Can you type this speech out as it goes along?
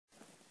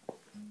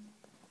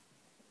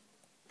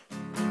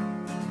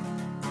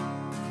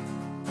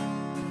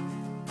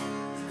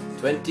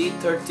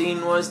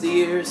2013 was the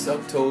year,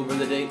 October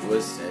the date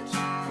was set.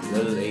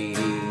 The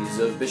ladies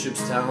of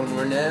Bishopstown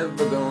were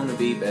never gonna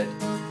be bet.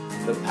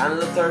 The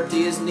panel of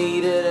 30 is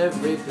needed,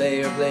 every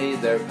player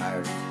played their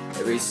part.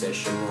 Every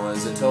session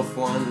was a tough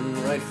one,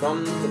 right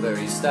from the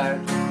very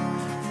start.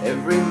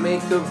 Every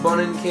make of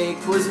bun and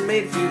cake was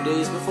made a few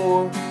days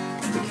before.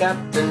 The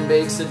captain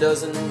bakes a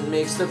dozen,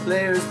 makes the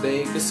players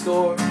bake a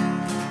score.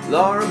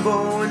 Laura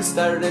Bowen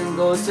started and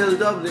goes till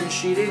Dublin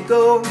she did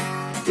go.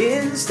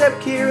 In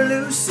stepped Ciara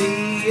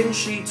Lucy and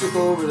she took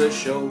over the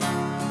show.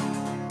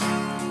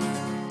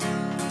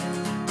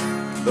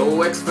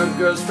 Though expert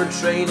girls for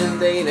training,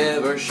 they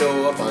never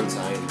show up on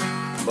time,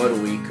 but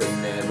we could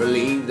never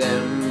leave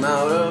them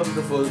out of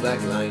the full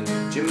back line.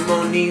 Jim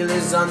O'Neill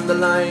is on the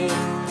line,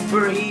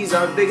 for he's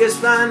our biggest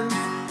fan.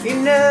 He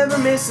never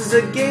misses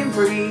a game,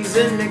 for he's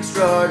an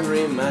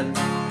extraordinary man.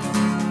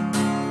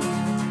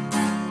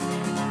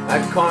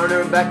 At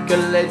cornerback, a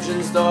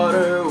legend's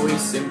daughter, we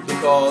simply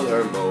call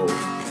her Mo.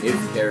 If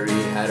Kerry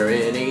had her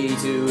in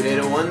 82, they'd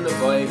have won the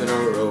 5 in a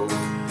row.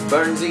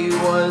 Burnsy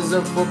was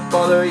a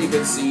footballer, you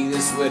could see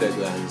this with a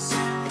glance.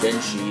 Then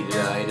she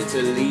decided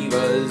to leave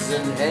us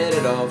and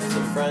headed off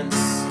to France.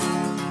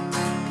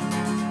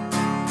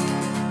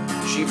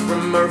 She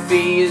from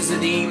Murphy is a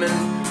demon,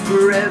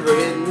 forever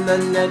in the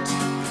net.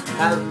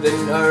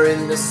 Having her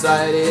in the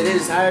side, it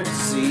is hard to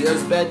see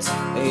us bet.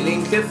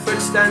 Aileen Clifford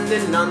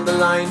standing on the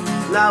line,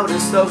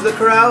 loudest of the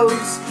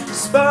crowds.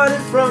 Spotted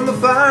from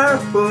afar,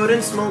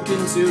 putting smoke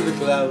into the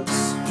clouds.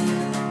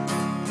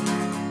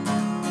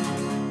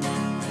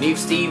 Niamh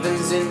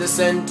Stevens in the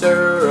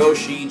centre, oh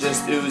she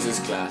just oozes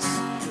class.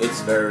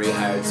 It's very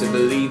hard to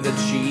believe that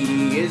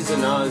she is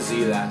an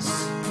Aussie lass.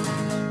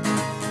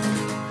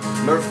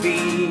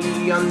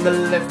 Murphy on the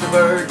left of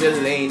her,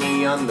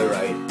 Delaney on the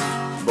right.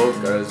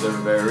 Both girls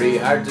are very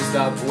hard to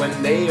stop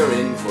when they are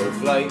in full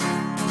flight.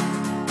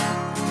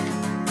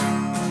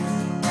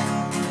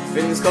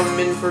 Finns come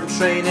in for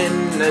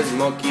training as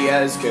mucky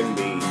as can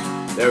be.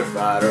 Their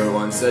father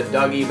wants a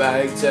doggy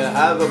bag to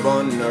have a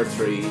bun or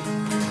 3.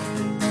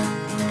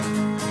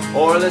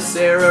 Orla,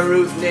 Sarah,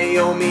 Ruth,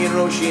 Naomi and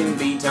Roisin in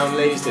Bishopstown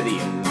Ladies to the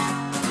end.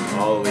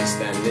 Always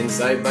standing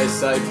side by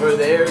side, for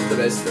they're the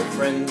best of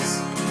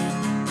friends.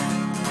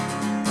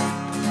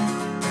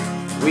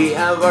 We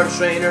have our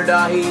trainer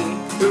Dahi,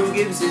 who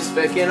gives his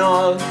feckin'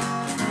 all.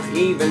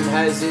 Even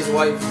has his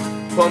wife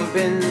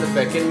pumping the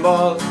feckin'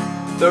 ball.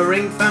 The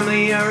Ring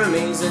family are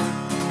amazing,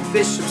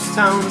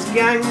 Bishopstown's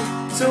gang.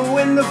 To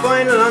win the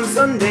final on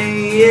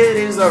Sunday, it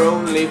is our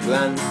only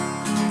plan.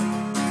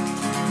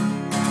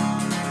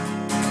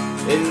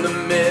 In the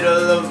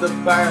middle of the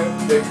park,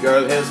 the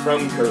girl hails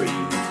from Kerry.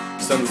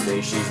 Some say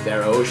she's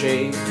Dara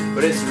O'Shea,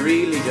 but it's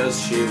really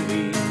just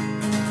Shivy.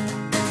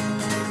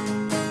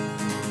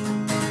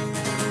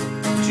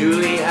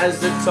 Julie has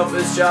the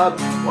toughest job,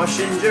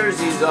 washing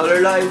jerseys all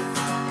her life.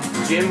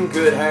 Jim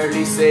could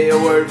hardly say a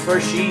word,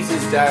 for she's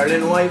his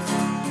darling wife.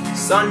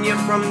 Sonia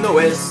from the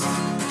west,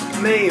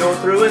 Mayo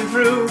through and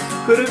through,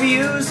 could have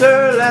used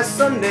her last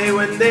Sunday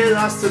when they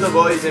lost to the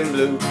boys in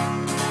blue.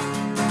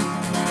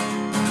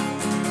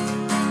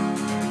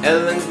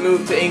 Ellen's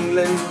moved to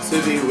England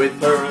to be with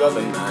her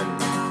loving man.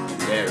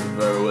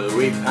 Never will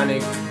we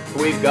panic,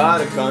 we've got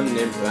a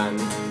cunning plan.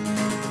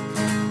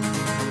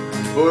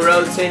 Poor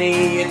old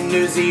Tinny in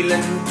New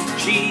Zealand,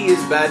 she is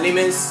badly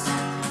missed.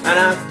 And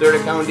after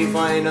the county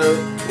final,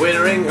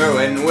 we'll ring her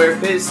when we're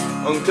pissed.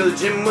 Uncle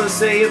Jim will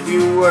say a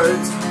few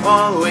words,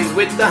 always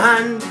with the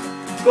hand.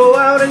 Go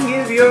out and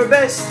give your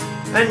best,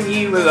 and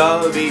ye will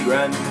all be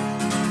grand.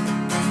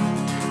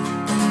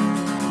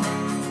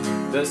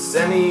 The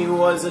semi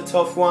was a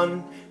tough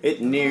one,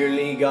 it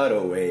nearly got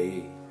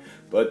away.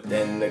 But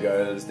then the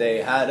girls,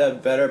 they had a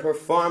better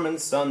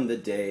performance on the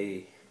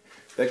day.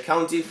 The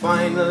county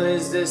final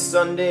is this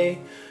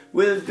Sunday,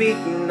 we've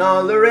beaten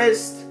all the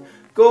rest.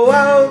 Go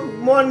out,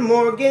 one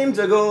more game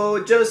to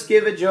go, just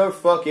give it your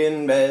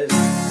fucking best.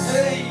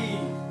 Hey,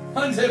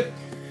 hands up.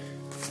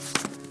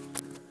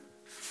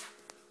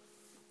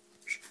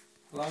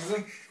 How long is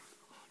it?